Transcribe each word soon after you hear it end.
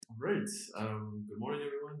Right. Good morning,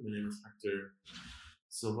 everyone. My name is Hector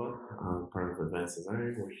Silva. I'm part of Advanced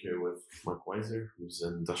Design. We're here with Mark Weiser, who's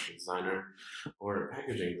an industrial designer or a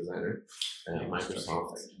packaging designer at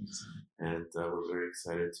Microsoft. And we're very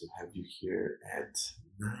excited to have you here at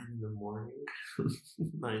 9 in the morning,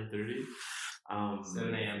 9:30.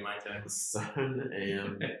 7 a.m. my time. 7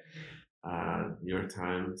 a.m. Your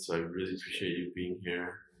time. So I really appreciate you being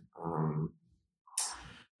here.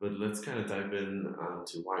 But let's kind of dive in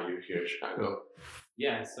to why you're here in Chicago.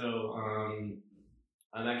 Yeah, so I'm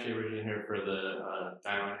actually originally here for the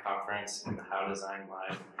Dialine Conference and the How Design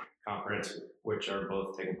Live Conference, which are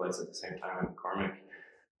both taking place at the same time in McCormick,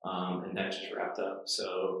 and that just wrapped up.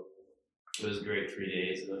 So it was a great 3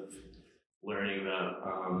 days of learning about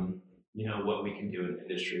what we can do in the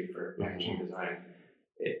industry for packaging design.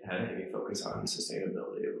 It had a heavy focus on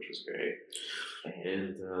sustainability, which was great.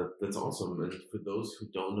 And that's awesome. And for those who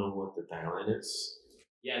don't know what the Dialine is,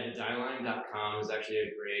 yeah, the Dialine.com is actually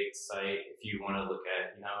a great site if you want to look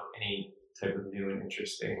at any type of new and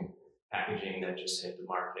interesting packaging that just hit the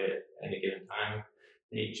market at any given time.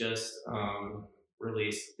 They just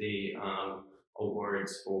released the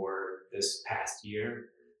awards for this past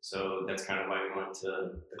year, so that's kind of why we went to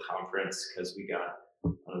the conference, because we got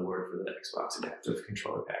an award for the Xbox Adaptive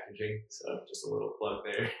Controller packaging. So just a little plug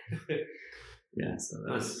there. Yeah, so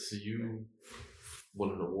nice. So you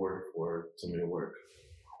won an award for some of your work.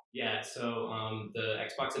 Yeah, so the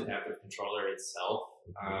Xbox Adaptive Controller itself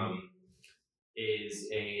is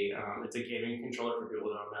it's a gaming controller. For people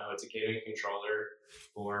who don't know, it's a gaming controller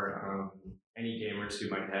for any gamers who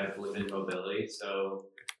might have limited mobility. So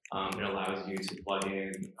it allows you to plug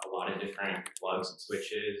in a lot of different plugs and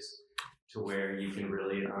switches to where you can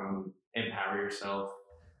really empower yourself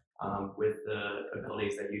with the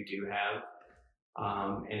abilities that you do have.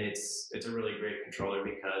 And it's a really great controller,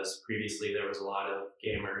 because previously there was a lot of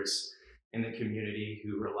gamers in the community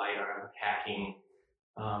who relied on hacking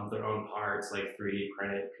their own parts, like 3D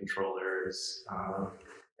printed controllers,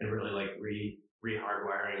 and really like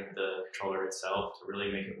re-hardwiring the controller itself to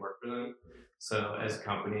really make it work for them. So as a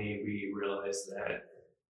company, we realized that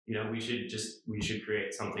we should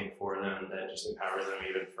create something for them that just empowers them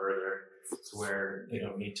even further, to where they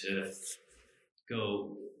don't need to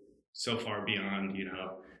go so far beyond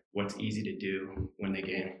what's easy to do when they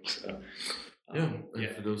game. So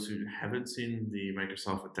for those who haven't seen the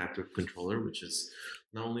Microsoft Adaptive Controller, which is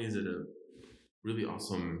not only is it a really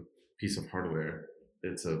awesome piece of hardware,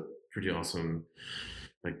 it's a pretty awesome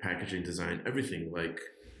packaging design, everything,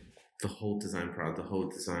 the whole design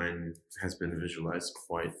has been visualized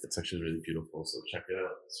it's actually really beautiful. So check it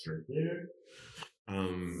out. It's right there.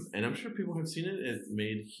 And I'm sure people have seen it. It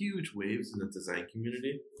made huge waves in the design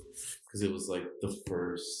community, because it was the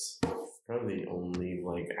first, probably the only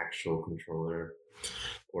actual controller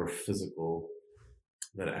or physical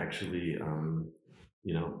that actually,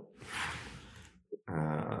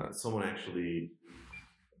 someone actually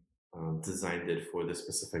designed it for this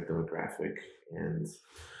specific demographic, and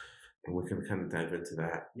we can kind of dive into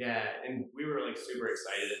that. Yeah, and we were super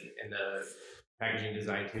excited in the packaging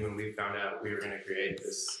design team when we found out we were going to create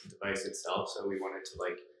this device itself. So we wanted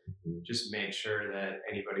to just make sure that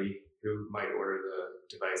anybody who might order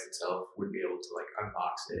the device itself would be able to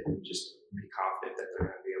unbox it and just be confident that they're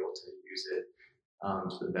going to be able to use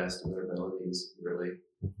it to the best of their abilities, really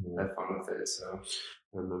have fun with it. So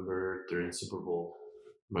I remember during Super Bowl,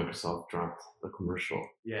 Microsoft dropped a commercial.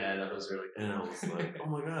 Yeah, that was really cool. And I was like, oh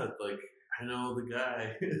my God, I know the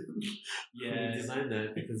guy who designed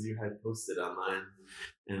that, because you had posted online,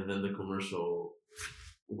 and then the commercial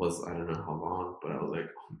was, I don't know how long, but I was like,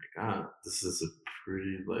 oh my God, this is a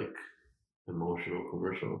pretty emotional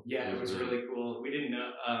commercial. Yeah, it was really cool. We didn't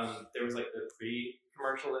know, there was the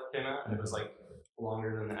pre-commercial that came out, and it was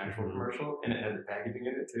longer than the actual commercial, and it had the packaging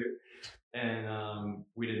in it too. And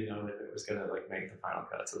we didn't know that it was gonna make the final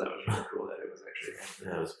cut, so that was really cool that it was actually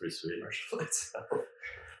it was pretty sweet. Commercial itself.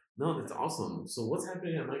 No, that's awesome. So what's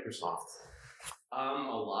happening at Microsoft? A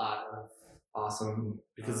lot of awesome,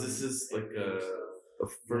 because this is a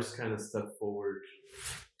first kind of step forward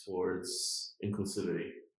towards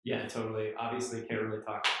inclusivity. Yeah, totally. Obviously, can't really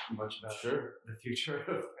talk much about the future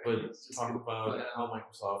of, but talk about how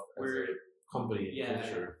Microsoft as a company and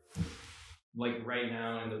culture. Right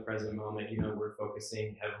now in the present moment, we're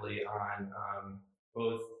focusing heavily on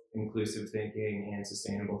both inclusive thinking and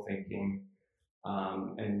sustainable thinking.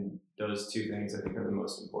 And those two things, I think, are the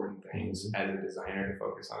most important things as a designer to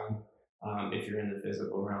focus on. If you're in the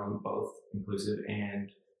physical realm, both inclusive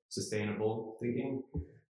and sustainable thinking.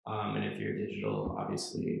 And if you're digital,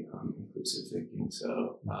 obviously inclusive thinking.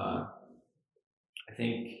 So I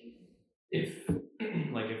think if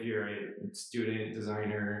student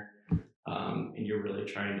designer, and you're really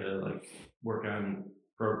trying to like work on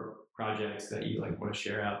projects that you like want to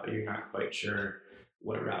share out, but you're not quite sure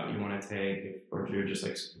what route you want to take, or if you're just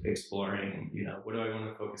like exploring, what do I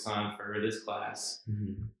want to focus on for this class?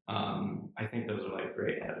 I think those are like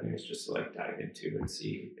great avenues just to like dive into and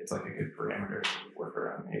see. It's like a good parameter to work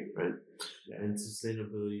around maybe. Right. Yeah. And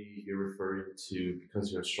sustainability, you're referring to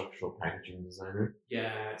because you're a structural packaging designer?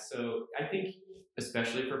 Yeah. So I think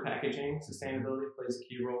especially for packaging, sustainability plays a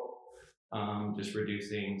key role. Just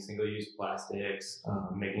reducing single-use plastics,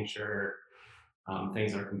 making sure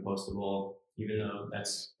things are compostable, even though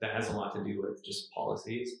that has a lot to do with just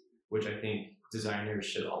policies, which I think designers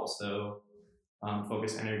should also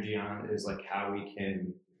focus energy on, is like how we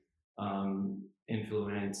can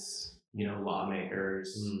influence,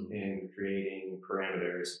 lawmakers in creating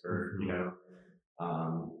parameters for,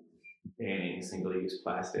 banning single-use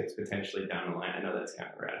plastics potentially down the line. I know that's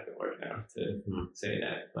kind of radical right now to say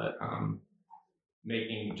that, but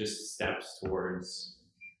making just steps towards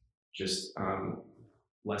just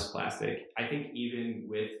less plastic. I think even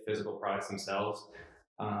with physical products themselves,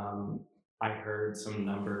 I heard some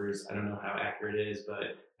numbers, I don't know how accurate it is,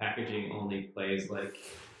 but packaging only plays like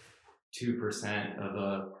 2% of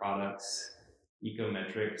a product's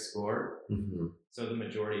ecometric score. So the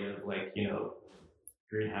majority of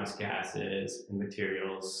greenhouse gases and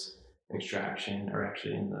materials extraction are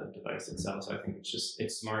actually in the device itself. So I think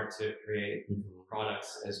it's smart to create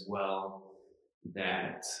products as well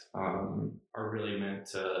that are really meant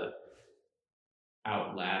to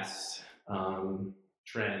outlast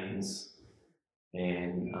trends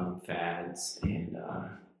and fads, and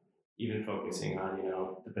even focusing on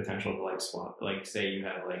the potential to like swap, like say you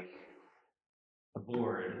have like a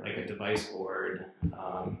board, like a device board,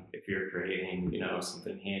 if you're creating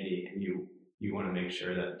something handy and you want to make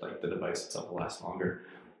sure that like the device itself will last longer,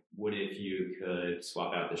 what if you could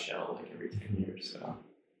swap out the shell like every 10 years? So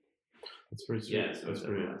that's pretty sweet. Yeah, so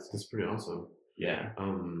that's pretty awesome. Yeah.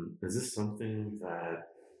 Is this something that,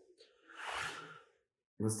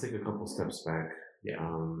 let's take a couple steps back. Yeah.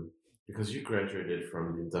 Because you graduated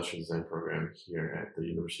from the industrial design program here at the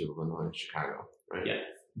University of Illinois in Chicago, right? Yeah.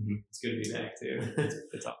 It's good to be back too.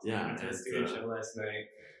 It's awesome. Yeah. I went to a student show last night.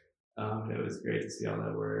 It was great to see all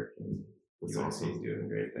that work, and that's UNC awesome. is doing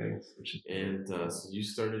great things. So you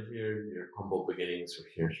started here, your humble beginnings were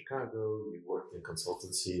here in Chicago, you worked in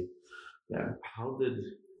consultancy. Yeah. How did,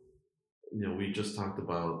 we just talked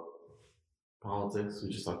about politics, we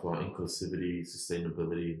just talked about inclusivity,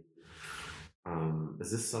 sustainability.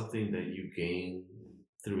 Is this something that you gain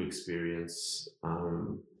through experience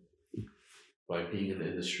by being in the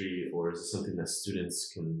industry, or is it something that students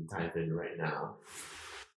can dive in right now?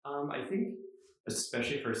 I think,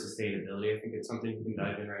 especially for sustainability, I think it's something you can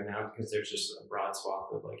dive in right now because there's just a broad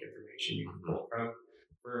swath of like information you can pull from.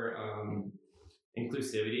 For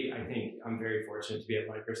inclusivity, I think I'm very fortunate to be at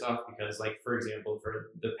Microsoft because, like, for example,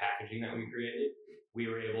 for the packaging that we created, we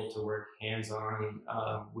were able to work hands-on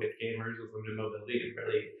with gamers with limited mobility and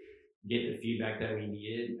really get the feedback that we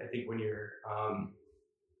needed. I think when you're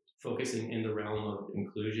focusing in the realm of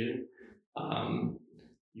inclusion,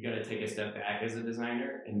 you got to take a step back as a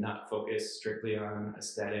designer and not focus strictly on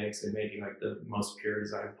aesthetics and making like the most pure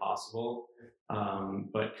design possible,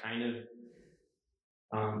 but kind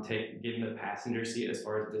of get in the passenger seat as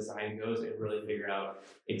far as design goes and really figure out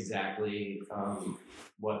exactly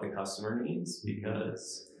what the customer needs,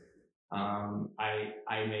 because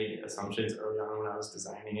I made assumptions early on when I was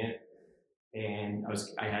designing it, and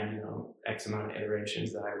I had X amount of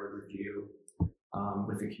iterations that I would review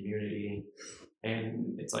with the community,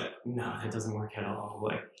 and it's like, no, that doesn't work at all.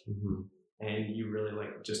 Like, and you really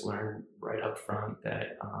like just learn right up front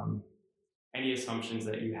that any assumptions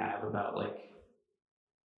that you have about like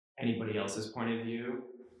anybody else's point of view,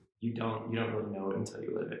 you don't really know it until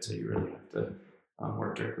you live it. So you really have to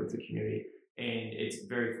work directly with the community. And it's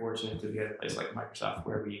very fortunate to be at a place like Microsoft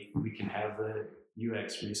where we can have the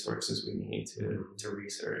UX resources we need to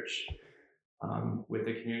research with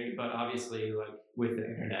the community. But obviously, like with the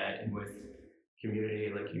internet and with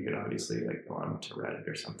community, like you could obviously like go on to Reddit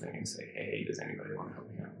or something and say, hey, does anybody want to help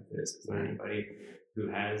me out with this? Is there anybody who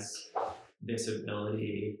has this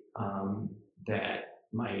ability that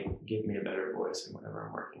might give me a better voice in whatever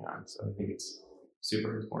I'm working on? So I think it's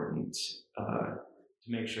super important to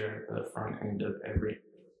make sure at the front end of every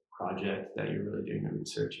project that you're really doing the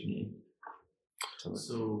research you need.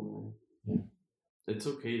 So it's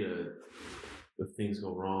okay if things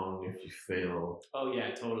go wrong, if you fail. Oh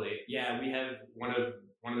yeah, totally. Yeah, we have one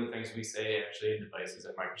of the things we say actually in devices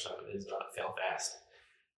at Microsoft is fail fast.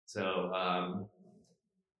 So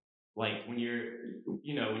like when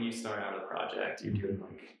when you start out a project, you're doing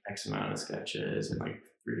like X amount of sketches and like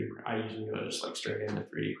 3D. I usually go just like straight into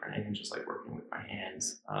 3D printing and just like working with my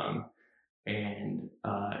hands. And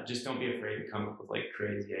just don't be afraid to come up with like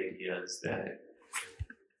crazy ideas that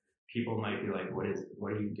people might be like, what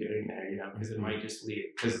are you doing there? Because it might just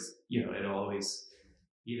lead, because it'll always,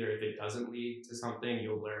 either if it doesn't lead to something,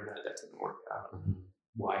 you'll learn that didn't work out,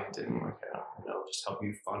 why it didn't work out. It'll just help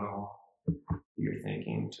you funnel your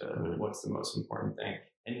thinking to what's the most important thing,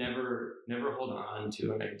 and never hold on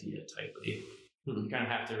to an idea tightly. You kind of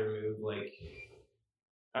have to remove, like,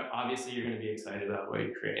 obviously you're going to be excited about what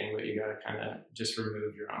you're creating, but you got to kind of just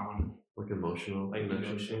remove your own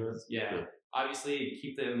emotions. Yeah. Obviously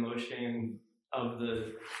keep the emotion of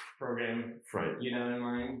the program right in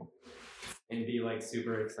mind, and be like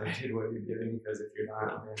super excited what you're doing, because if you're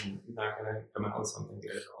not, then you're not going to come out with something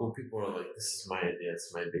good at all. Well, people are like, this is my idea,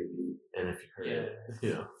 it's my baby, and if you heard it,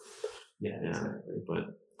 exactly.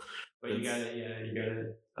 But you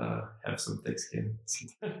gotta have some thick skin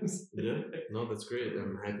sometimes. No, that's great.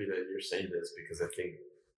 I'm happy that you're saying this, because I think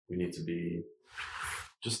we need to be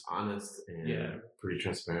just honest and pretty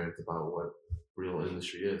transparent about what real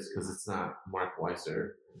industry is, because it's not Mark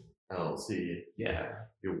Weiser LLC. Yeah,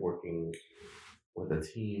 you're working with a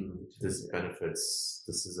team. This benefits.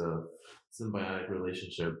 This is a symbiotic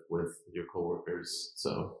relationship with your coworkers.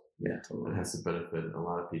 So totally. It has to benefit a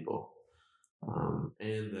lot of people.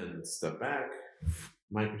 And then step back.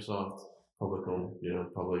 Microsoft, public owned,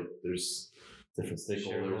 public. There's different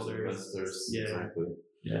stakeholders, investors. Yeah. Exactly.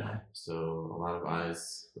 Yeah. So a lot of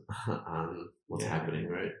eyes on what's happening,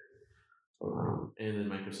 right? And then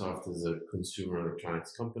Microsoft is a consumer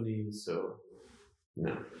electronics company, so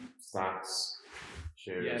stocks,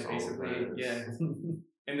 shares, basically, all of that.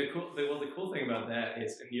 And the cool thing about that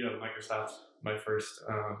is, Microsoft's my first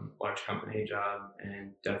large company job,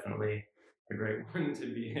 and definitely a great one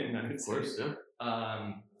to be in. Of course,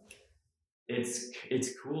 it's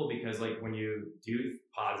cool because, like, when you do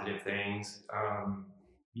positive things,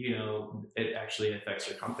 it actually affects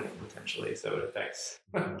your company potentially. So it affects,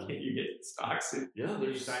 you get stocks.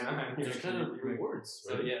 There's sign on. There's kind of rewards,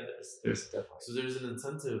 right? So there's definitely. So there's an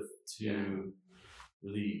incentive to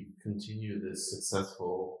really continue this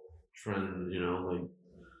successful trend,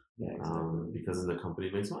 because the company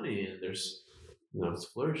makes money and there's, it's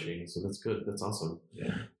flourishing. So that's good. That's awesome.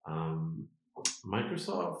 Yeah.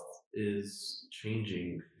 Microsoft is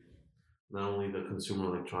changing not only the consumer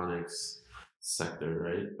electronics sector,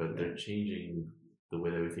 right? But they're changing the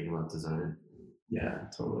way that we think about design. Yeah,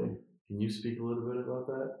 totally. Can you speak a little bit about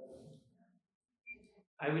that?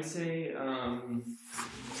 I would say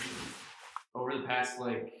over the past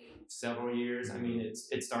several years, I mean,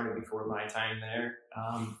 it started before my time there.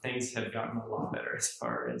 Things have gotten a lot better as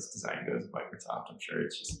far as design goes at Microsoft. I'm sure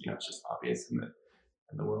it's just it's just obvious in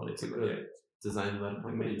the world. If you look at design-led the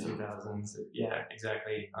mid 2000s, yeah,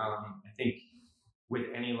 exactly. I think with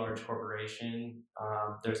any large corporation,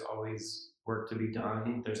 there's always work to be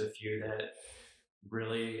done. There's a few that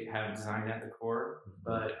really have design at the core,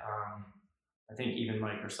 but I think even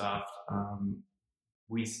Microsoft,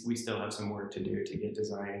 we still have some work to do to get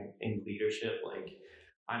design in leadership. Like,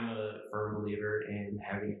 I'm a firm believer in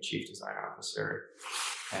having a chief design officer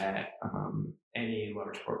at any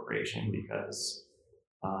large corporation, because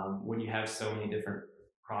when you have so many different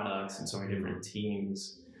products and so many different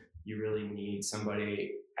teams, you really need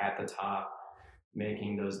somebody at the top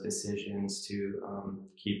making those decisions to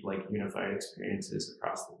keep unified experiences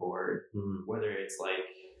across the board, whether it's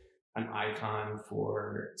an icon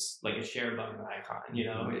for a share button icon.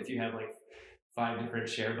 If you have 5 different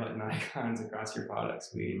share button icons across your product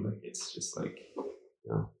suite, it's just it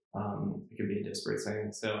can be a disparate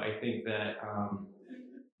thing. So I think that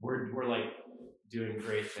we're doing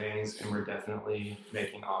great things, and we're definitely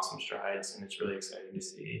making awesome strides, and it's really exciting to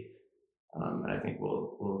see. And I think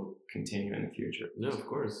we'll continue in the future. No, of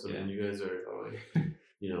course. I mean, you guys are,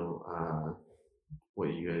 what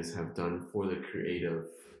you guys have done for the creative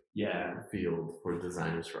field for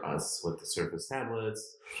designers, for us, with the Surface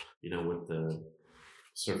tablets, with the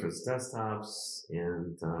Surface desktops,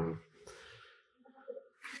 and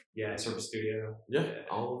Surface Studio.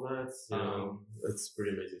 All of that. That's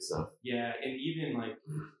pretty amazing stuff. Yeah, and even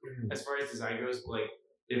as far as design goes,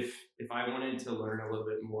 if I wanted to learn a little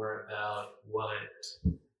bit more about what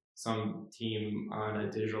some team on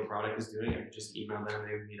a digital product is doing, I could just email them.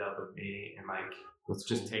 They would meet up with me and let's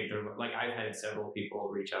just take their I've had several people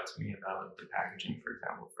reach out to me about the packaging, for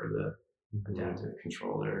example, for the adaptive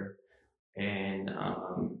controller, and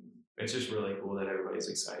it's just really cool that everybody's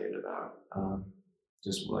excited about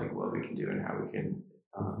just what we can do and how we can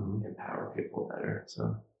empower people better.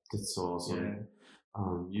 So That's so awesome.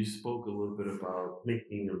 You spoke a little bit about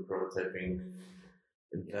making and prototyping,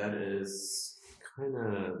 and that is kind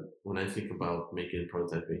of when I think about making and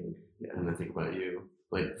prototyping, and I think about you,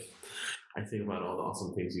 like I think about all the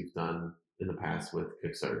awesome things you've done in the past with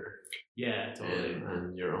Kickstarter. Yeah, totally.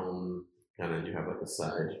 And your own kind of, you have like a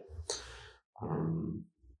side.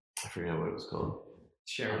 I forget what it was called.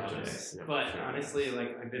 Shared objects. Yeah, but honestly,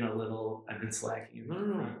 like I've been slacking.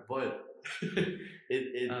 No, but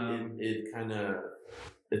it kind of,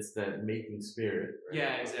 it's that making spirit. Right?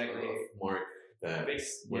 Yeah, exactly. Mark, that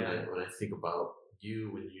when I think about you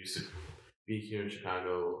when you used to be here in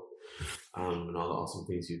Chicago, and all the awesome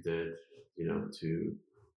things you did,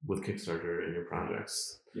 with Kickstarter and your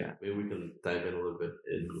projects. Yeah. Maybe we can dive in a little bit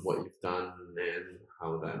in what you've done and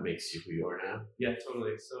how that makes you who you are now. Yeah,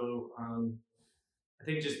 totally. So I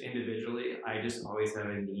think just individually, I just always have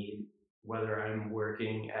a need, whether I'm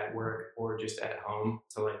working at work or just at home,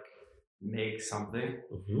 to like make something.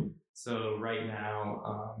 Mm-hmm. So right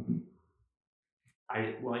now,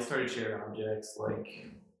 I started Shared Objects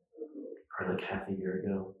probably like half a year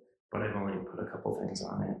ago, but I've only put a couple things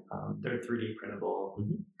on it. They're 3D printable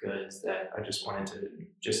goods that I just wanted to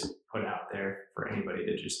just put out there for anybody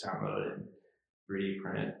to just download and 3D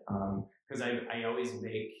print. Because I always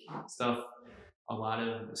make stuff, a lot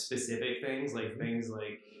of specific things, like things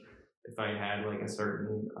like if I had like a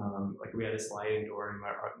certain, like we had a sliding door in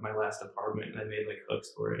my last apartment, and I made like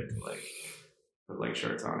hooks for it to like put like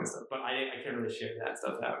shirts on and stuff. But I can't really share that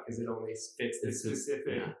stuff out because it only fits this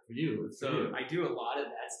specific. Yeah, for you. So I do a lot of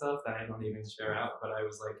that stuff that I don't even share out. But I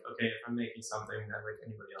was like, okay, if I'm making something that like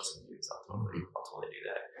anybody else can use, I'll totally do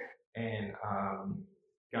that. And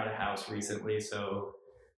got a house recently, so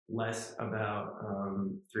less about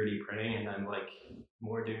 3D printing, and I'm like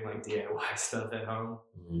more doing like DIY stuff at home,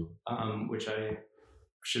 which I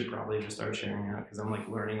should probably just start sharing out because I'm like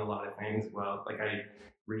learning a lot of things. Well, like I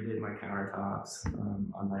redid my countertops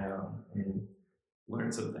on my own and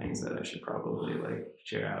learned some things that I should probably like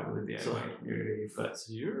share out with the DIY community. But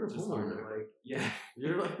so you're a homeowner.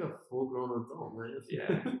 You're like a full-grown adult, man.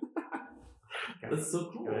 Yeah. That's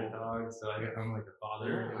so cool. Got a dog, so I'm like a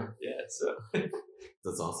father. Yeah, so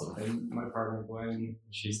that's awesome. And my partner Gwen,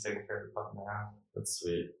 she's taking care of the pup now. That's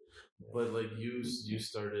sweet. But like you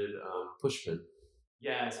started Pushpin.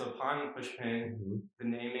 Yeah, so upon Pushpin, the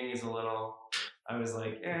naming is a little. I was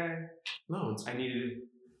like, no, I needed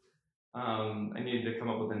to come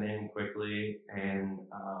up with a name quickly, and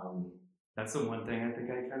that's the one thing I think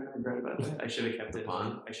I kind of regret about that. I should have kept it.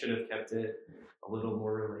 I should have kept it a little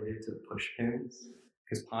more related to Pushpins,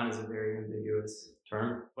 because pon is a very ambiguous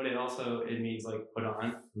term, but it means like put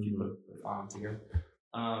on. If you put on together.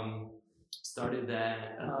 Started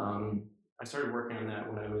that. I started working on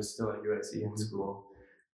that when I was still at USC in school,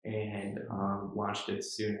 and launched it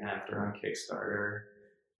soon after on Kickstarter.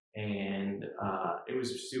 And it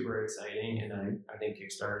was super exciting, and I think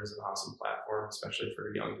Kickstarter is an awesome platform, especially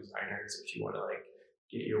for young designers, if you want to like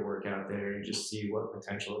get your work out there and just see what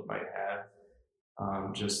potential it might have.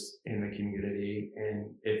 Just in the community,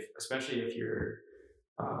 and especially if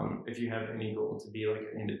you have any goal to be like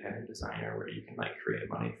an independent designer where you can like create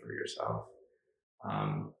money for yourself,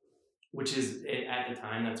 which is at the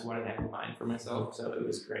time that's what I had in mind for myself. So it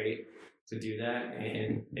was great to do that,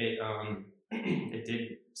 and it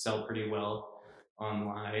did sell pretty well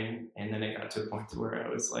online, and then it got to a point to where I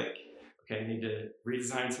was like, okay, I need to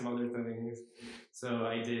redesign some other things. So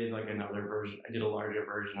I did like another version. I did a larger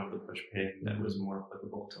version of the Pushpin that was more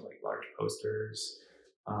applicable to like large posters,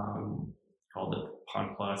 called the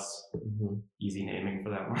Pon Plus. Easy naming for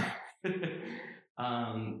that one.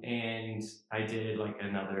 And I did like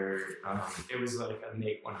another, it was like a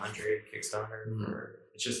Make 100 Kickstarter.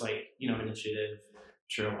 It's just like, initiative. I'm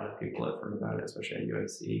sure a lot of people have heard about it, especially at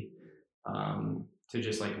USC, to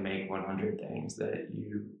just like make 100 things that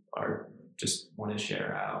you just want to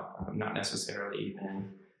share out, not necessarily even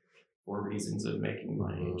for reasons of making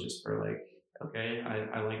money, just for like, okay,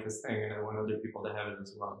 I like this thing and I want other people to have it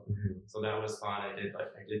as well. So that was fun. I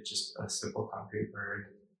did just a simple concrete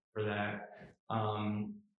bird for that.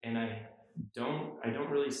 And I don't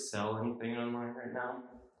really sell anything online right now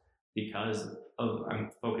because I'm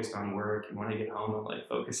focused on work, and when I get home, I'm like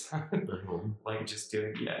focused on like just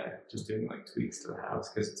doing like tweaks to the house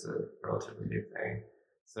because it's a relatively new thing.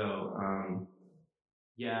 So,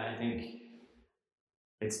 I think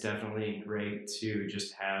it's definitely great to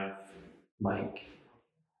just have like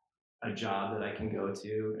a job that I can go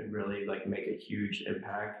to and really like make a huge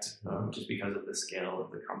impact, just because of the scale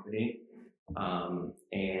of the company,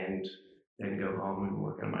 and then go home and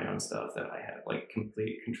work on my own stuff that I have like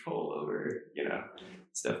complete control over.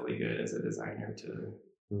 It's definitely good as a designer to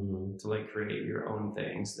to like create your own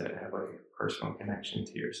things that have like a personal connection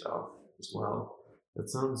to yourself as well. That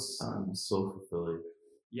sounds so fulfilling.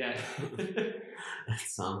 Yeah. It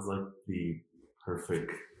sounds like the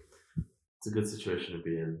perfect. It's a good situation to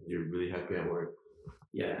be in. You're really happy at work.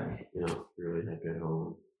 Yeah. You know, you're really happy at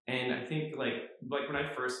home. And I think like when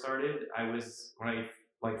I first started, when I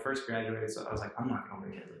like first graduated, so I was like, I'm not gonna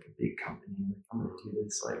work at like a big company. Like I'm gonna do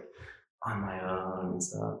this like on my own and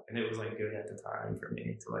stuff. And it was like good at the time for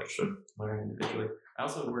me to like learn individually. I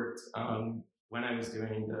also worked when I was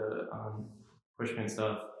doing the Pushpin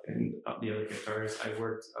stuff and the other Kickstarters. I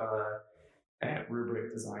worked at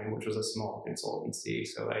Rubric Design, which was a small consultancy.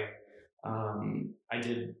 So I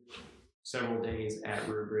did several days at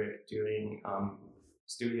Rubric doing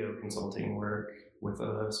studio consulting work with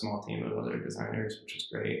a small team of other designers, which was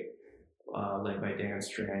great, led by Dan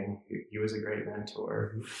Strang. He was a great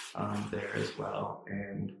mentor there as well,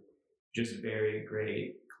 and just very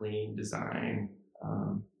great, clean design.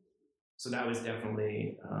 So that was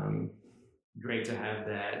definitely great to have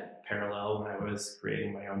that parallel when I was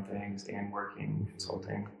creating my own things and working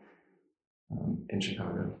consulting in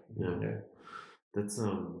Chicago. Yeah. That's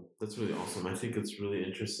really awesome. I think it's really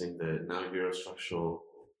interesting that now you're a structural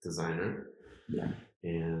designer. Yeah.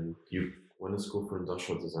 And you went to school for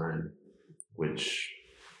industrial design, which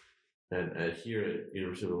at here at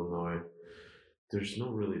University of Illinois, there's no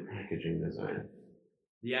really packaging design.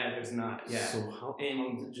 Yeah, there's not. Yeah. So how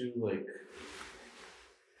did you like?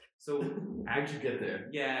 So how'd you get there?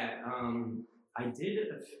 Yeah, I did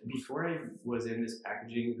before I was in this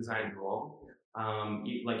packaging design role.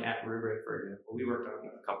 Like at Rubric, for example, we worked on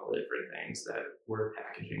a couple of different things that were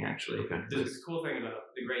packaging. Actually, okay. The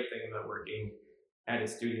great thing about working at a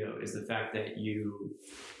studio is the fact that you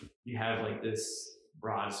have like this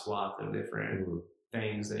broad swath of different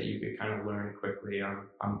things that you could kind of learn quickly on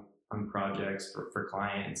projects for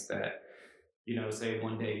clients that, you know, say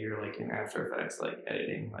one day you're like in After Effects, like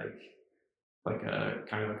editing like a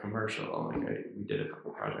kind of a commercial. We did a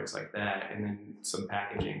couple projects like that, and then some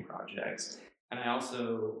packaging projects. And I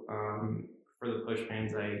also, for the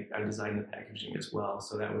Pushpins, I designed the packaging as well.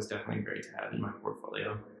 So that was definitely great to have in my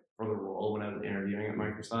portfolio for the role when I was interviewing at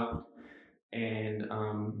Microsoft. And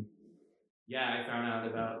I found out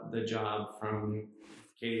about the job from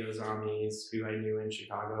Katie Ozamis, who I knew in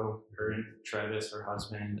Chicago. Her and Travis, her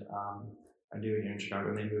husband, I knew here in Chicago,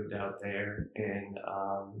 and they moved out there. And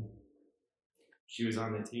she was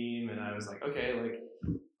on the team, and I was like, okay, like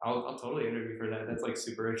I'll totally interview for that. That's like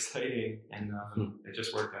super exciting, and it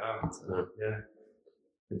just worked out. So yeah,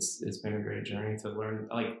 it's been a great journey to learn.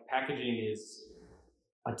 Like packaging is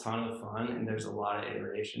a ton of fun, and there's a lot of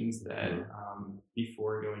iterations that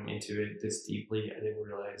before going into it this deeply, I didn't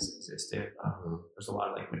realize existed. There's a lot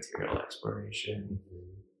of like material exploration,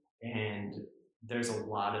 and there's a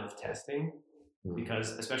lot of testing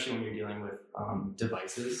because especially when you're dealing with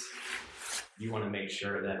devices, you want to make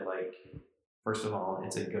sure that like, first of all,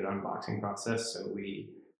 it's a good unboxing process. So we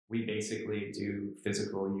basically do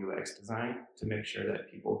physical UX design to make sure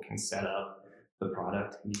that people can set up the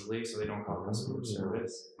product easily so they don't call customer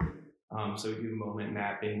service. So we do moment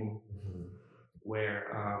mapping where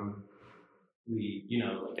we, you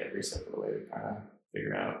know, like every step of the way we kind of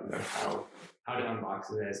figure out, you know, how to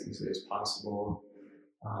unbox it as easily as possible,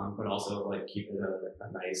 but also like keep it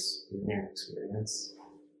a nice premium experience,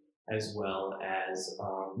 as well as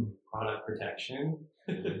product protection.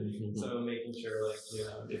 So making sure, like, you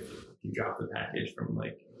know, if you drop the package from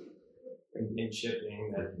like in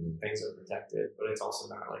shipping, that things are protected, but it's also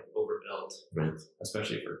not like overbuilt, right?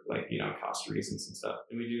 Especially for like, you know, cost reasons and stuff.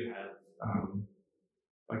 And we do have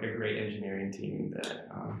like a great engineering team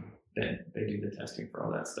that they do the testing for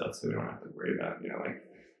all that stuff, so we don't have to worry about, you know, like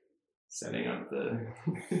setting up the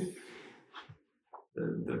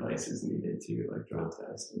devices needed to like drop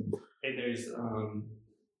test. And there's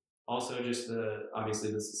also just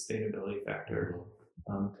obviously the sustainability factor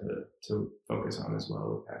to focus on as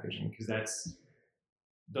well with packaging, because that's,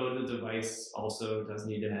 though the device also does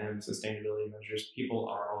need to have sustainability measures, people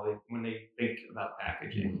are always, when they think about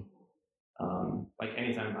packaging, like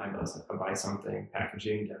anytime I buy something,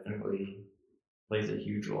 packaging definitely plays a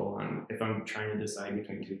huge role. And if I'm trying to decide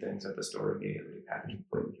between two things at the store, immediately packaging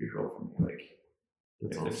plays a huge role for me. Like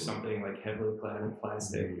if there's something like heavily clad in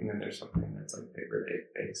plastic, and then there's something that's like paper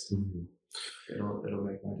based, it'll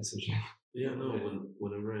make my decision. Yeah, no.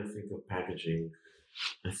 Whenever I think of packaging,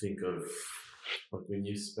 I think of like when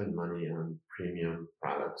you spend money on premium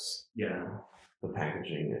products. Yeah, the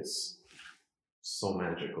packaging is so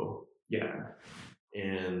magical. Yeah,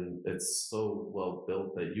 and it's so well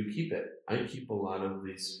built that you keep it. I keep a lot of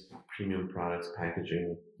these premium products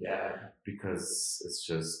packaging because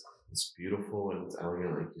it's beautiful and it's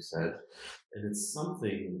elegant, like you said, and it's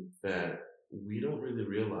something that we don't really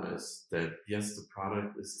realize that yes, the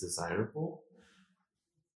product is desirable,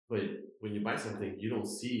 but when you buy something, you don't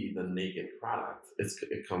see the naked product.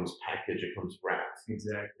 It comes packaged, it comes wrapped,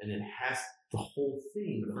 Exactly. and it has the whole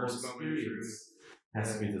thing. The whole first moment of experience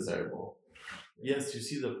has to be desirable. Yes, you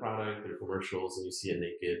see the product, the commercials, and you see it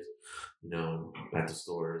naked, at the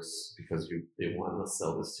stores because they want to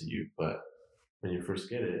sell this to you. But when you first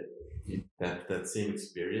get it, that same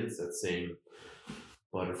experience, that same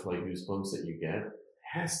butterfly goosebumps that you get,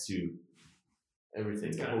 has to everything.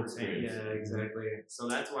 It's The got whole everything. experience. Yeah, exactly. So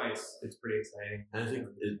that's why it's pretty exciting. And I think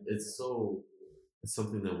it's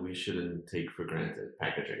something that we shouldn't take for granted.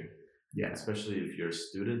 Packaging, Yeah. especially if you're a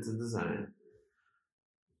student in design.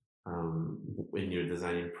 When you're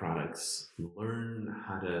designing products, learn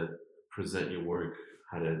how to present your work,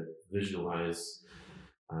 how to visualize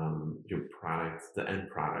your product, the end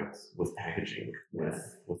product, with packaging,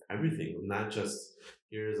 with everything, not just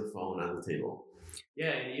here's a phone on the table.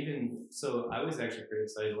 Yeah, and even so, I was actually pretty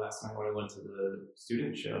excited last night when I went to the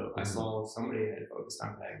student show. I saw somebody had focused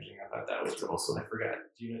on packaging. I thought that was awesome. I forgot.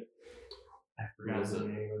 Do you know? I forgot the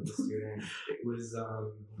name of the student. It was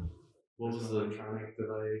what was the electronic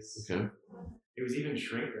device? Okay. It was even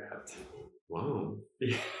shrink wrapped. Wow.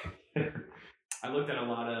 Yeah. I looked at a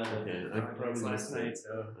lot of projects last night,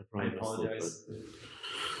 so I apologize.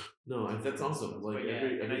 No, that's awesome. Like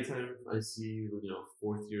every time I see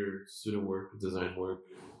fourth year student work, design work,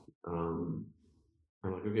 I'm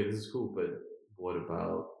like, okay, this is cool, but what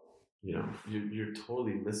about you're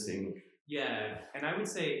totally missing. Yeah, and I would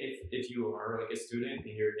say if you are like a student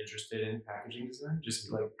and you're interested in packaging design, just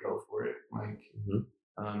like go for it. Like,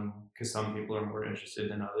 because some people are more interested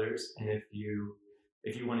than others, and if you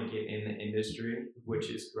want to get in the industry, which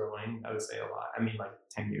is growing, I would say a lot. I mean, like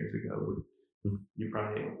 10 years ago, you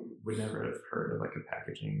probably would never have heard of like a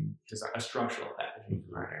packaging design, a structural packaging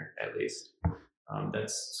designer, at least.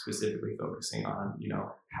 That's specifically focusing on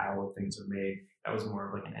how things are made. That was more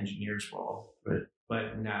of like an engineer's role,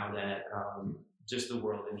 but now that just the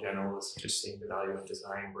world in general is just seeing the value in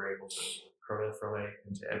design, we're able to proliferate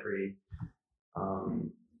into every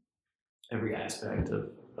aspect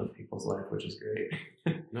of people's life, which is great.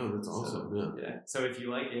 No, that's awesome. Yeah. So if you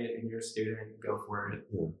like it and you're a student, go for it.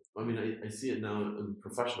 Yeah. I mean, I see it now in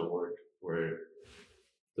professional work where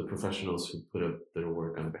the professionals who put up their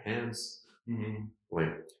work on Behance,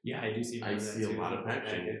 I do see. I see a lot of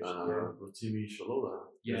packaging. Rotimi Shalola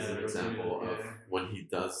is an example of when he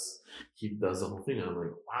does the whole thing. And I'm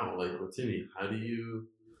like, wow, like Rotimi, how do you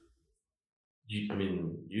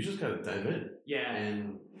just gotta dive in. Yeah.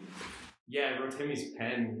 And Rotimi's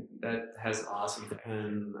pen that has awesome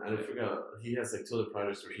pen. And I forgot he has like 2 other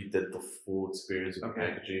projects where he did the full experience with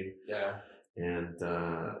packaging. Yeah. And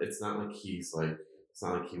it's not like he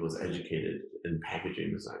was educated in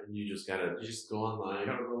packaging design. You just go online. You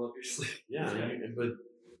gotta roll up your sleeve. Yeah. But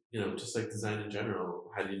just like design in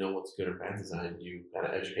general, how do you know what's good or bad design? You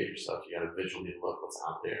gotta educate yourself. You gotta visually look what's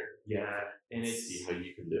out there. Yeah, and see how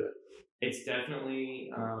you can do it. It's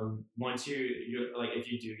definitely once you like if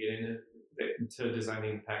you do get into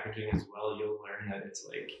designing packaging as well, you'll learn that it's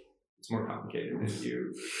more complicated than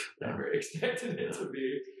you ever expected it to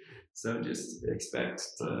be. So just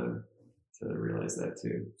expect to realize that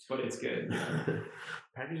too. But it's good.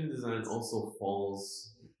 Packaging design also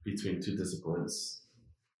falls between 2 disciplines.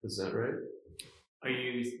 Is that right? Are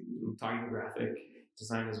you talking graphic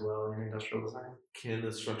design as well and industrial design? Can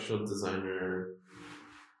a structural designer,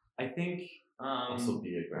 I think, also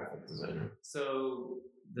be a graphic designer? So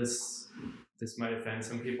this might offend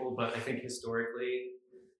some people, but I think historically,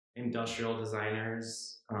 industrial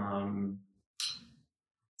designers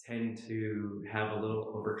tend to have a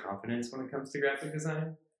little overconfidence when it comes to graphic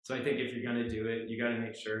design. So I think if you're going to do it, you got to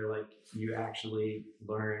make sure you actually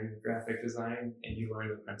learn graphic design and you learn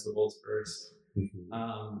the principles first.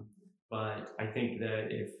 But I think that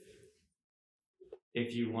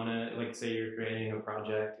if you want to, say you're creating a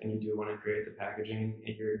project and you do want to create the packaging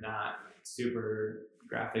and you're not super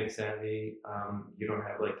graphic savvy, you don't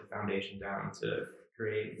have the foundation down to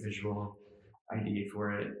create visual ID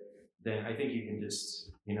for it, then I think you can just,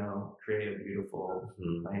 create a beautiful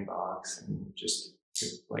plain box and just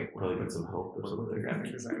probably get some help or something. With a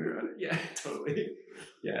graphic designer on it. Yeah, totally.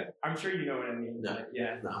 Yeah, I'm sure you know what I mean.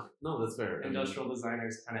 Yeah. No, that's fair. Industrial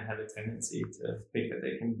designers kind of have a tendency to think that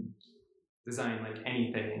they can design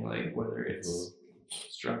anything, whether it's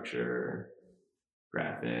structure,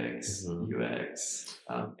 graphics, UX,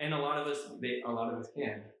 and a lot of us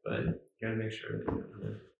can, but you gotta make sure that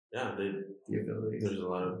you have the abilities. There's a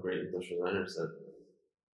lot of great industrial designers that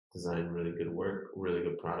design really good work, really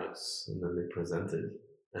good products, and then they present it,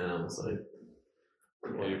 and I was like,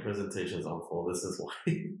 well, your presentation's awful. This is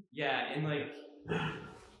why. Yeah, and like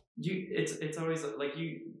it's always like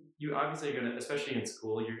you obviously are gonna, especially in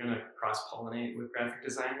school, you're gonna cross pollinate with graphic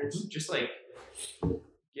designers. Just like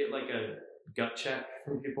get like a gut check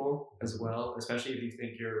from people as well, especially if you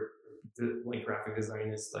think like graphic design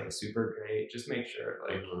is like super great. Just make sure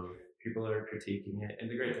like people are critiquing it. And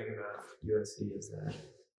the great thing about USC is that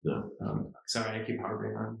sorry, I keep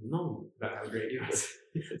harping on about how great USC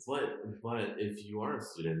is. But if you are a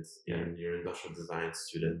student and you're an industrial design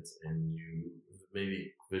student and you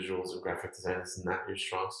maybe visuals or graphic design is not your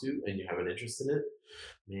strong suit and you have an interest in it,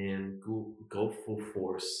 man, go full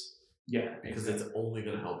force. Yeah, because it's only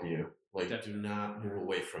going to help you. Like, do not move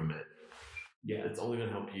away from it. Yeah, it's only going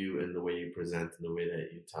to help you in the way you present, in the way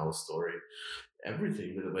that you tell a story,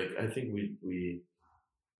 everything. Like, I think we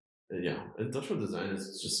industrial design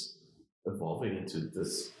is just evolving into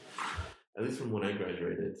this. At least from when I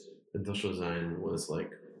graduated, industrial design was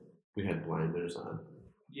like we had blinders on.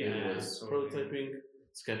 Yeah, it was prototyping,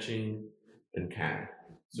 sketching, and CAD.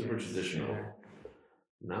 Super traditional. Yeah.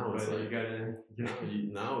 Now it's like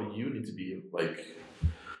now you need to be like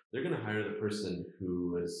they're gonna hire the person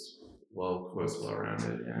who is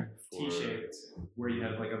well-rounded, T-shaped, where you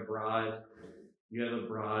have like a broad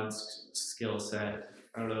skill set.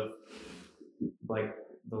 I don't know if like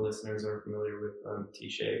the listeners are familiar with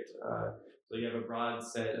T-shaped. So you have a broad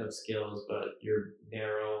set of skills, but you're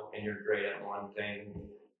narrow and you're great at one thing.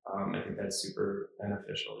 I think that's super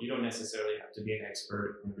beneficial. You don't necessarily have to be an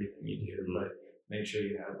expert in everything you do, but make sure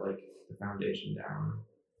you have like the foundation down,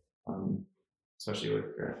 especially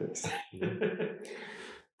with graphics.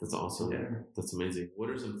 That's awesome. Yeah. That's amazing. What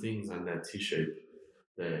are some things on that T-shape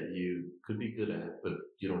that you could be good at, but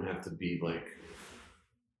you don't have to be like?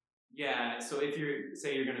 Yeah. So if you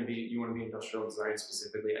want to be industrial design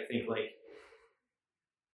specifically, I think like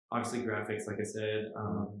obviously graphics, like I said,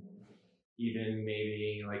 even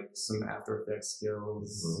maybe like some After Effects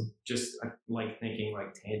skills, just like thinking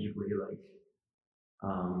like tangibly, like,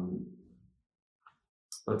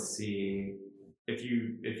 let's see, if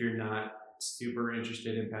you're not super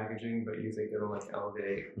interested in packaging, but you think it'll like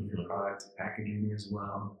elevate your product packaging as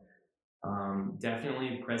well.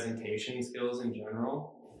 Definitely presentation skills in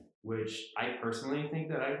general, which I personally think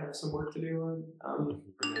that I have some work to do on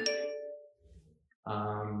presenting.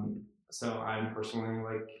 So I'm personally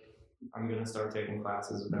like, I'm going to start taking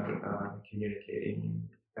classes about communicating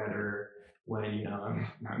better when,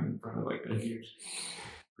 I'm in front of like a huge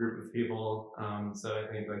group of people. So I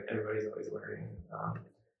think like everybody's always learning.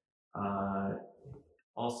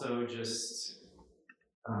 Also just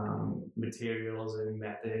materials and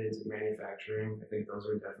methods of manufacturing. I think those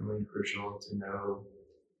are definitely crucial to know,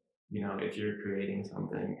 if you're creating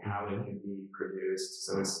something, how it can be produced.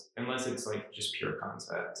 So unless it's like just pure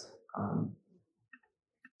concept.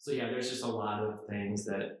 So yeah, there's just a lot of things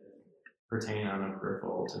that pertain on a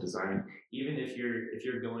peripheral to design. Even if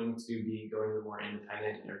you're going to be going the more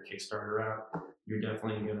independent or Kickstarter route, you're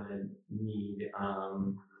definitely gonna need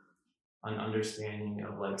an understanding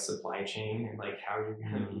of like supply chain and like how you're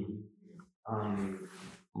gonna be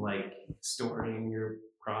like storing your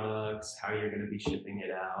products, how you're going to be shipping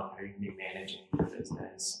it out, how you're going to be managing your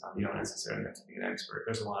business. You don't necessarily have to be an expert.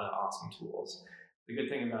 There's a lot of awesome tools. The good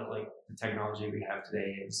thing about like the technology we have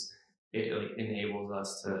today is it like enables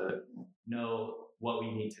us to know what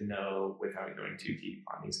we need to know without going too deep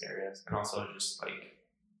on these areas, and also just like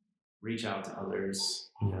reach out to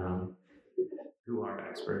others who are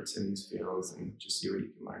experts in these fields and just see what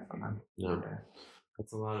you can learn from them. Yeah.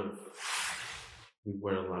 That's a lot of. We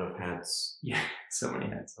wear a lot of hats. Yeah, so many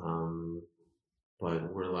hats.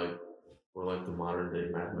 But we're like the modern day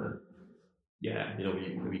madmen. Yeah.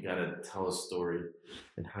 We gotta tell a story,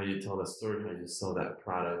 and how you tell that story, how you sell that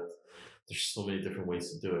product. There's so many different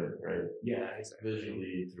ways to do it, right? Yeah, exactly.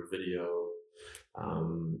 Visually, through video,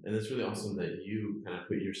 and it's really awesome that you kind of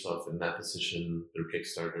put yourself in that position through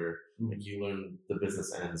Kickstarter. Like you learn the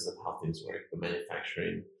business ends of how things work, the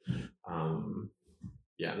manufacturing.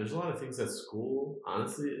 Yeah, there's a lot of things that school,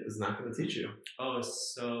 honestly, is not going to teach you. Oh,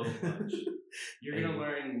 so much. You're going to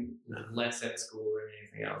learn less at school than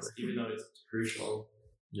anything else, even though it's crucial.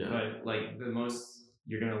 Yeah. But like the most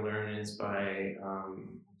you're going to learn is by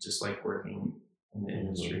just like working in the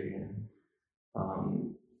industry and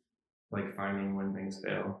like finding when things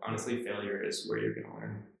fail. Honestly, failure is where you're going to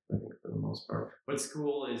learn, I think, for the most part. But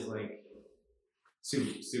school is like,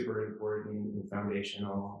 super important and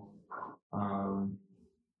foundational.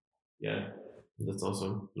 Yeah, That's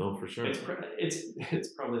awesome. No, for sure. It's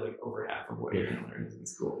probably like over half of what you're gonna learn is in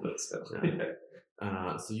school, but still.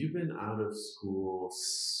 Yeah. So you've been out of school,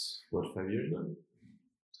 what, 5 years now?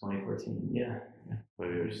 2014. Yeah. 5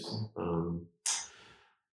 years.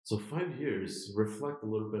 So 5 years. Reflect a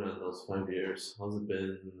little bit on those 5 years. How's it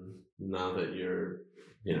been now that you're,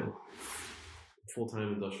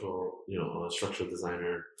 full-time industrial, structural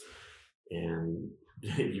designer, and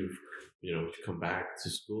you've come back to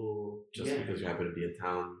school just because you happen to be in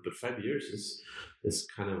town. But 5 years is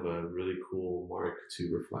kind of a really cool mark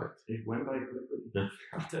to reflect. It went by quickly. Time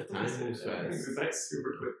moves fast. It was like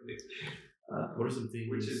super quickly. What are some things?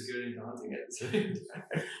 Which is good and daunting at the same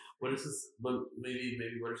time. What is this? But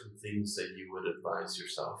maybe what are some things that you would advise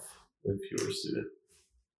yourself if you were a student?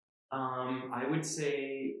 I would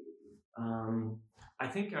say, I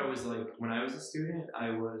think I was like, when I was a student,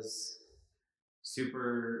 I was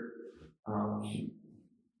super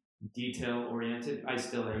detail oriented. I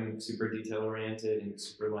still am super detail oriented and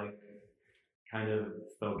super like kind of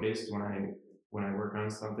focused when I work on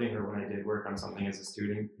something, or when I did work on something as a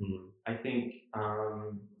student. Mm-hmm. I think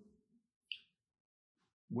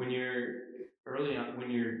when you're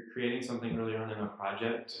creating something early on in a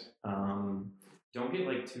project, don't get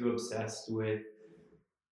like too obsessed with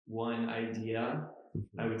one idea.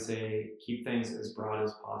 I would say keep things as broad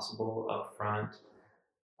as possible up front,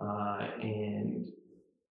 and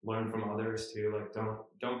learn from others too. Like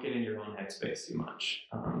don't get in your own headspace too much.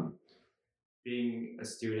 Being a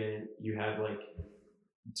student, you have like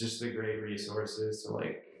just the great resources to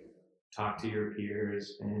like talk to your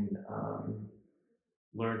peers and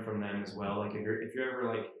learn from them as well. Like if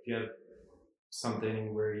you have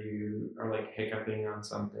something where you are like hiccuping on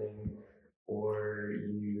something, or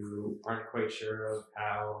you aren't quite sure of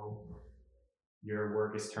how your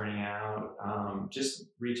work is turning out, just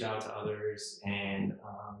reach out to others, and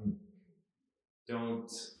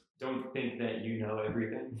don't think that you know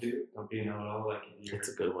everything too. Don't be a know-it-all. Like that's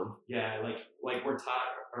a good one. Yeah, like we're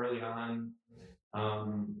taught early on,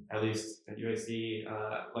 at least at USC,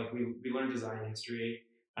 like we learn design history.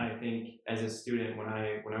 And I think as a student, when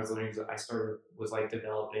I was learning, I was like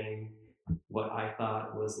developing what I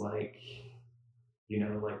thought was like,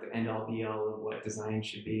 like the end all be all of what design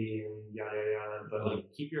should be and yada yada. But like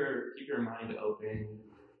keep your mind open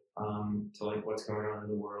to like what's going on in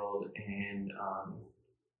the world, and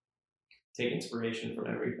take inspiration from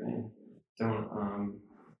everything. Don't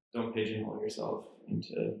pigeonhole yourself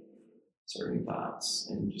into certain thoughts,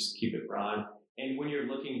 and just keep it broad. And when you're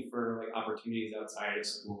looking for like opportunities outside of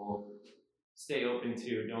school, stay open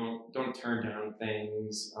too. Don't turn down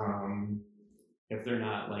things if they're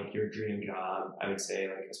not like your dream job. I would say,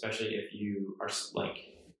 like, especially if you are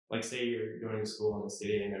like say you're going to school in the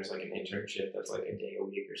city and there's like an internship that's like a day a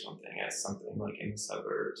week or something at something like in the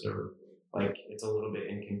suburbs, or like it's a little bit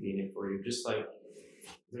inconvenient for you. Just like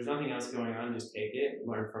if there's nothing else going on, just take it,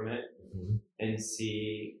 learn from it, and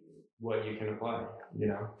see what you can apply.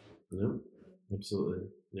 Yeah, absolutely.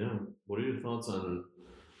 Yeah. What are your thoughts on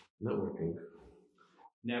networking?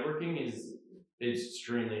 Networking is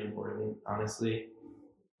extremely important, honestly.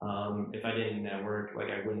 If I didn't network, like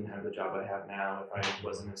I wouldn't have the job I have now if I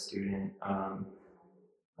wasn't a student.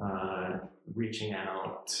 Reaching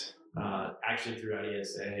out, actually through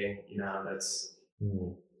IDSA, that's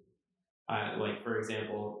like, for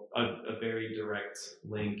example, a very direct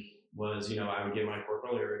link was, I would get my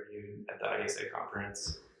portfolio reviewed at the IDSA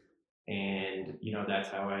conference. And, that's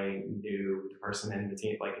how I knew the person in the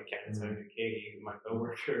team, like at Canton, so I knew Katie, my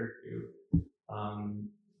coworker, who,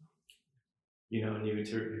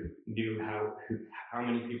 knew how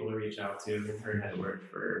many people to reach out to in her network,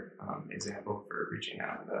 for example, for reaching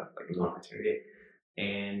out like an opportunity.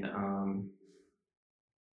 And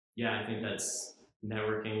I think that's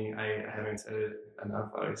networking. I haven't said it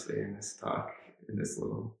enough, obviously, in this talk, in this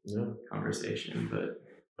little conversation. But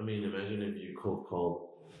I mean, imagine if you cold called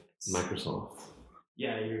Microsoft.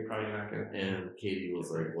 Yeah, you're probably not gonna. And Katie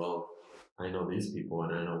was like, "Well, I know these people,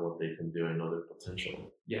 and I know what they can do. I know their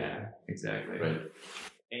potential." Yeah, exactly. Right.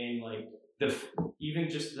 And like even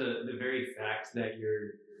just the very fact that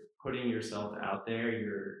you're putting yourself out there,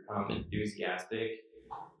 you're enthusiastic.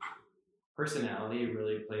 Personality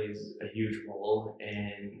really plays a huge role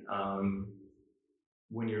in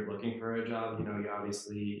when you're looking for a job.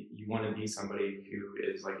 You want to be somebody who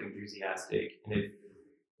is like enthusiastic, and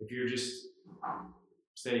if you're just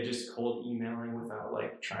cold emailing without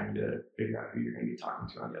like trying to figure out who you're going to be talking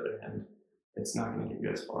to on the other end, it's not going to get you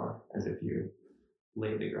as far as if you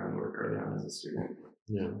lay the groundwork early on as a student.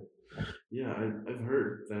 Yeah. Yeah, I've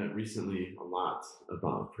heard that recently a lot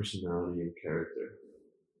about personality and character.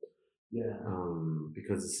 Yeah.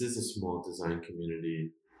 Because this is a small design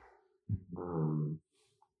community. Um,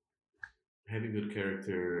 having good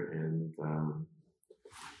character and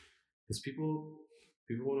because people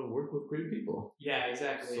want to work with great people. Yeah,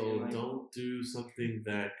 exactly. So like, don't do something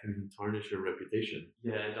that can tarnish your reputation.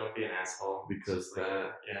 Yeah, don't be an asshole. Because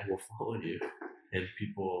that will follow you. And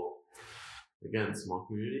people, again, small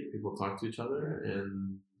community, people talk to each other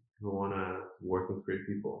and people want to work with great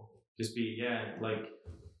people. Just be, like,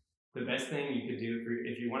 the best thing you could do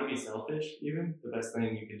if you want to be selfish, even, the best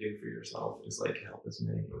thing you could do for yourself is, like, help as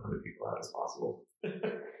many other people out as possible.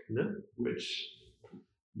 Yeah. Which,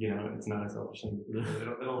 it's not a selfish thing to do.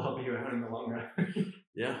 It'll help you out in the long run.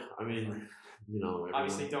 Yeah, I mean,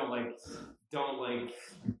 obviously don't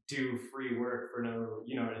do free work for no,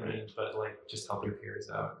 you know what I mean? But just help your peers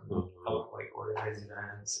out, help organize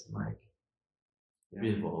events, and be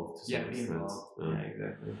involved. Be involved. Yeah,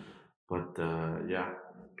 exactly. But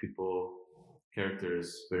people, character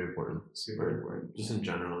is very important. Super important. Just in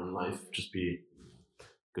general in life, just be a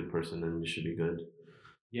good person and you should be good.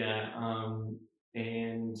 Yeah,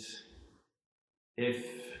 and if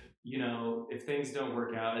things don't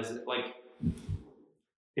work out,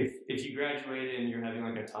 if you graduated and you're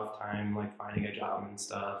having a tough time finding a job and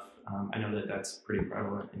stuff, I know that that's pretty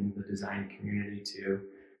prevalent in the design community too.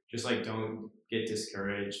 Just don't get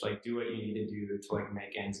discouraged. Do what you need to do to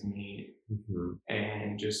make ends meet,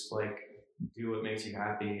 and just do what makes you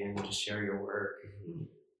happy and just share your work.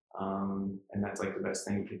 And that's the best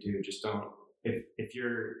thing you could do. Just don't, if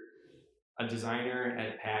you're a designer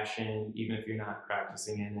at passion, even if you're not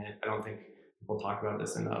practicing in it, I don't think people talk about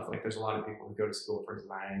this enough. There's a lot of people who go to school for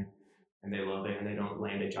design and they love it and they don't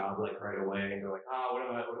land a job right away and they're like, oh, what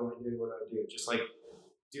do I do? Just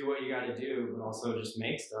do what you got to do, but also just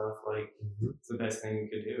make stuff. It's the best thing you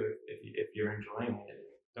could do if you're enjoying it.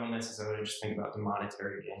 Don't necessarily just think about the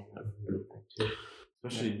monetary gain of everything too.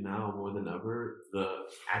 Especially now more than ever, the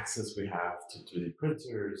access we have to 3D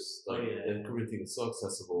printers, everything is so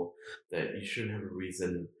accessible that you shouldn't have a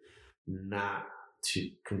reason not to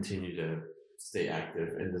continue to stay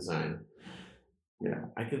active in design. Yeah,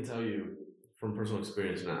 I can tell you from personal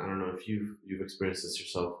experience, and I don't know if you've experienced this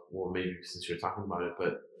yourself. Well, maybe since you're talking about it,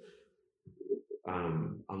 but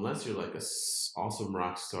unless you're a awesome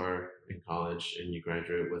rock star in college and you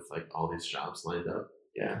graduate with all these jobs lined up,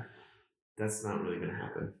 that's not really going to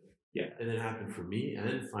happen. Yeah, it didn't happen for me. I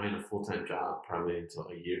didn't find a full-time job probably until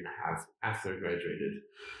a year and a half after I graduated,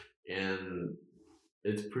 and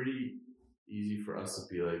it's pretty easy for us to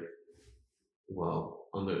be well,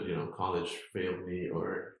 college failed me,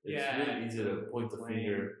 or it's really easy to point the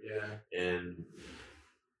finger. And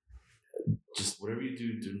just whatever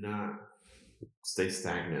you do not stay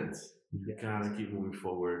stagnant. You gotta keep moving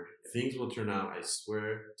forward. Things will turn out. I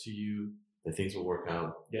swear to you that things will work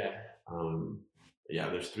out.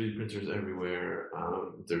 There's 3D printers everywhere.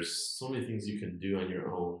 There's so many things you can do on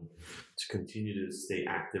your own to continue to stay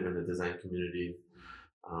active in the design community.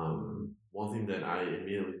 One thing that I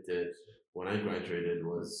immediately did when I graduated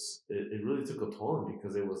was it really took a toll on me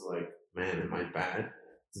because it was man, am I bad?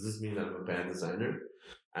 Does this mean that I'm a bad designer?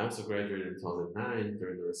 I also graduated in 2009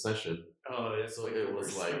 during the recession. Oh, yeah. So it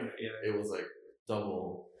was it was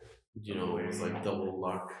double, it was double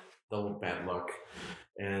luck, double bad luck.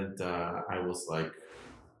 And I was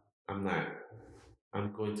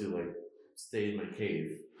I'm going to stay in my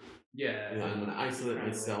cave. Yeah. I'm going to isolate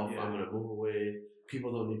myself. I'm going to move away.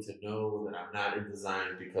 People don't need to know that I'm not in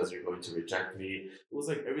design because you're going to reject me. It was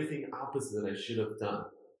everything opposite that I should have done.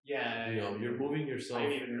 Yeah. You're moving yourself. I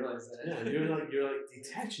didn't even realize that. Yeah, you're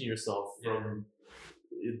detaching yourself from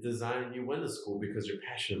design. You went to school because you're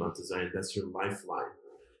passionate about design. That's your lifeline.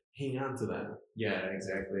 Hang on to that. Yeah,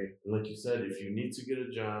 exactly. And like you said, if you need to get a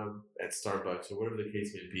job at Starbucks or whatever the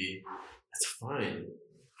case may be, that's fine.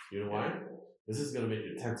 You know why? This is going to make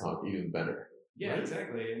your TED Talk even better. Yeah, right?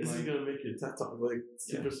 Exactly. And this is going to make your TED Talk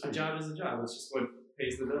super sweet. A job is a job. It's just what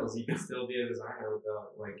pays the bills. You can still be a designer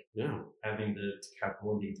without having the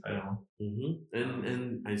capability title.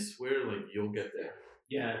 And I swear you'll get there.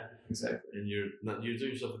 Yeah, exactly. And you're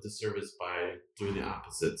doing yourself a disservice by doing the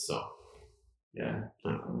opposite. So yeah.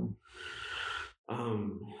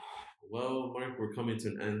 Well, Mark, we're coming to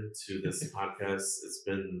an end to this podcast. It's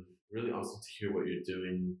been really awesome to hear what you're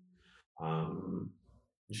doing.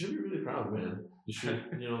 You should be really proud, man. You should,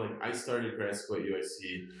 I started grad school at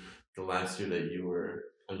UIC the last year that you were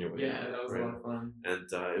on your way. Yeah, that was a lot of fun. And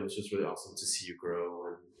it was just really awesome to see you grow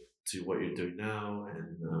and to what you're doing now.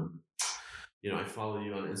 And I follow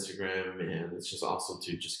you on Instagram, and it's just awesome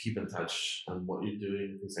to just keep in touch on what you're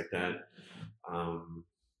doing, things like that. Um,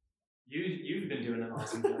 You've been doing an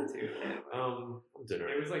awesome job too. dinner.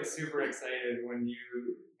 It was like super excited when you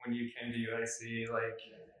came to UIC,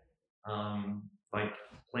 like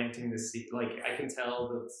planting the seed. Like I can tell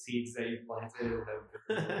the seeds that you planted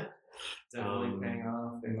have definitely paying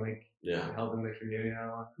off and helping the community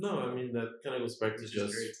out. No, I mean that kind of goes back to Which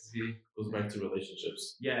is great to see. Goes back to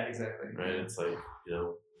relationships. Yeah, exactly. Right. It's like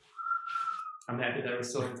I'm happy that we're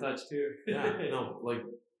still in touch too. Yeah. No, like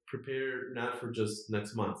prepare not for just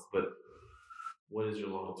next month, but what is your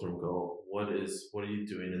long-term goal? What are you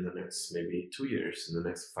doing in the next maybe 2 years, in the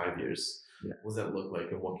next 5 years? Yeah. What does that look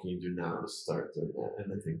like, and what can you do now to start doing that?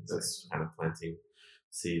 And I think that's kind of planting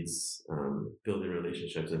seeds, building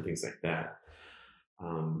relationships, and things like that.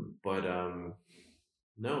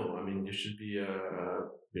 No, I mean you should be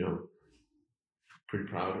pretty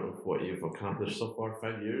proud of what you've accomplished so far.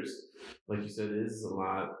 5 years, like you said, is a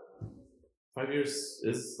lot. 5 years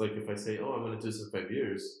is like if I say, "Oh, I'm going to do this in 5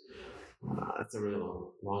 years." That's a really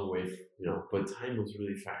long way, But time goes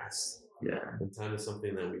really fast. Yeah. And time is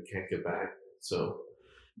something that we can't get back. So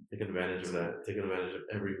take advantage of that. Take advantage of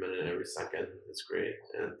every minute, every second. It's great.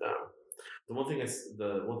 And the one thing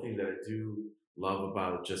that I do love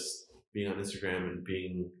about just being on Instagram and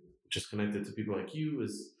being just connected to people like you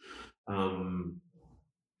is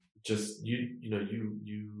just you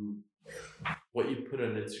what you put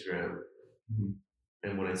on Instagram, mm-hmm.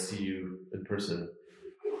 and when I see you in person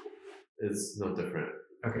is no different.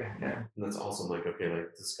 Okay, yeah. And that's awesome. Like, okay,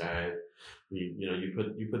 like this guy,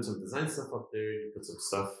 you put some design stuff up there, you put some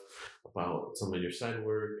stuff about some of your side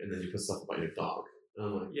work, and then you put stuff about your dog. And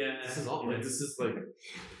I'm like, this is all like this is like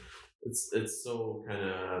it's so kind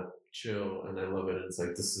of chill, and I love it. And it's like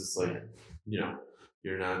this is like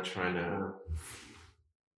you're not trying to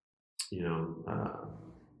you're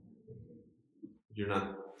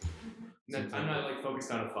not. I'm not like focused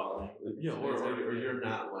on a following. Yeah, or you're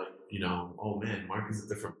not like, oh man, Mark is a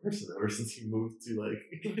different person ever since he moved to like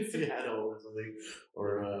Seattle or something,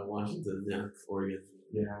 or Washington, Oregon.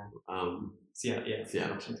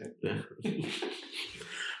 Seattle, Washington. Yeah.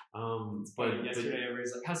 But yesterday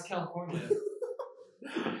everybody's like, "How's California?"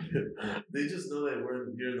 They just know that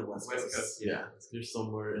you're in the West Coast. Yeah, you're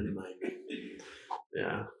somewhere in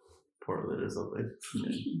Portland or something.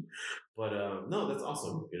 But no, that's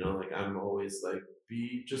awesome. Like I'm always like,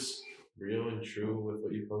 be just real and true with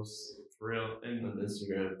what you post for real and on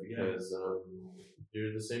Instagram, because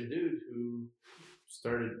you're the same dude who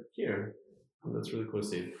started here. And that's really cool to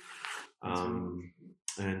see.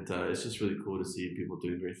 And it's just really cool to see people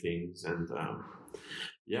doing great things. And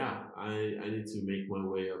I need to make my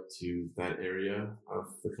way up to that area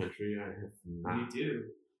of the country. I have not. You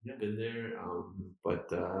do. Been there,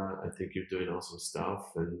 but I think you're doing awesome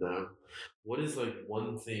stuff. And what is like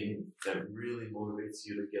one thing that really motivates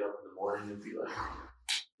you to get up in the morning and be like,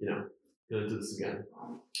 gonna do this again?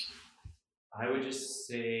 I would just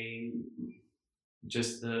say,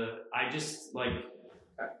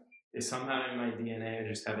 somehow in my DNA, I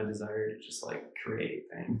just have a desire to just like create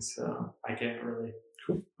things. So I can't really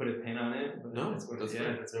put a pin on it, but that's what it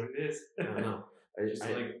is. I don't know. I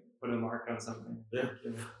put a mark on something. Yeah.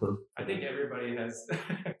 I think everybody has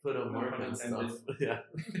put a mark on stuff. Yeah.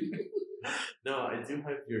 No, I do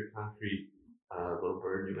have your concrete little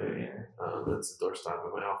bird you made. That's the doorstop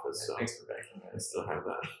in my office. So thanks for backing that. I still have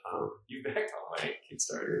that. You backed all my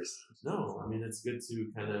Kickstarters. No, I mean it's good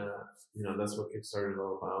to kind of that's what Kickstarter is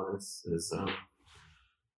all about. Is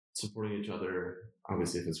supporting each other.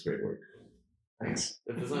 Obviously, if it's great work. Thanks.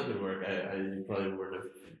 If it's not good work, I probably wouldn't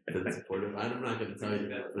have been supportive. I'm not going to tell you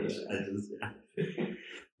that, but I just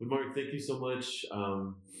But Mark, thank you so much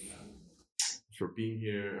for being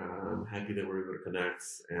here. I'm happy that we're able to connect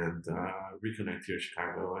and reconnect here in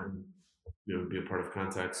Chicago and be a part of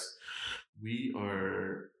Context. We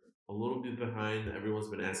are a little bit behind. Everyone's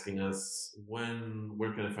been asking us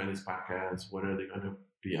where can I find these podcasts? When are they going to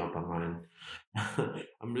be up online?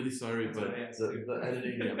 I'm really sorry, but the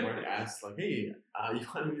editing that Mark asked, like, hey, you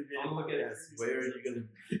want me to be on the podcast? Where are you going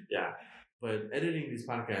to? Yeah. But editing these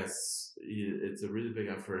podcasts, it's a really big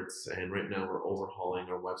effort. And right now we're overhauling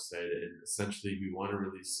our website. And essentially we want to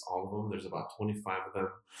release all of them. There's about 25 of them.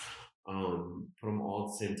 Put them all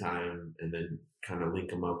at the same time and then kind of link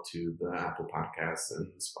them up to the Apple Podcasts and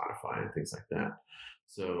Spotify and things like that.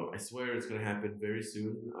 So I swear it's going to happen very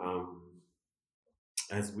soon.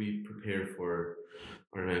 As we prepare for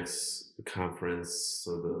our next conference,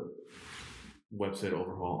 so the website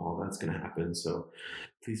overhaul, all that's going to happen. So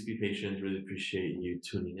please be patient. Really appreciate you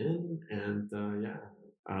tuning in. And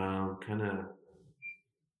kind of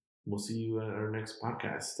we'll see you at our next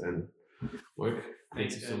podcast. And Mark,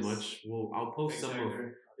 thank you so much. Well, I'll post some of.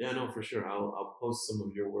 Yeah, no, for sure. I'll post some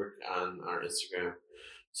of your work on our Instagram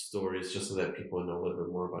stories just so that people know a little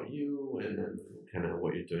bit more about you and then kind of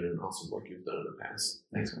what you're doing and awesome work you've done in the past.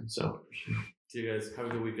 Thanks, man. So, see you guys. Have a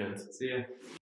good weekend. See ya.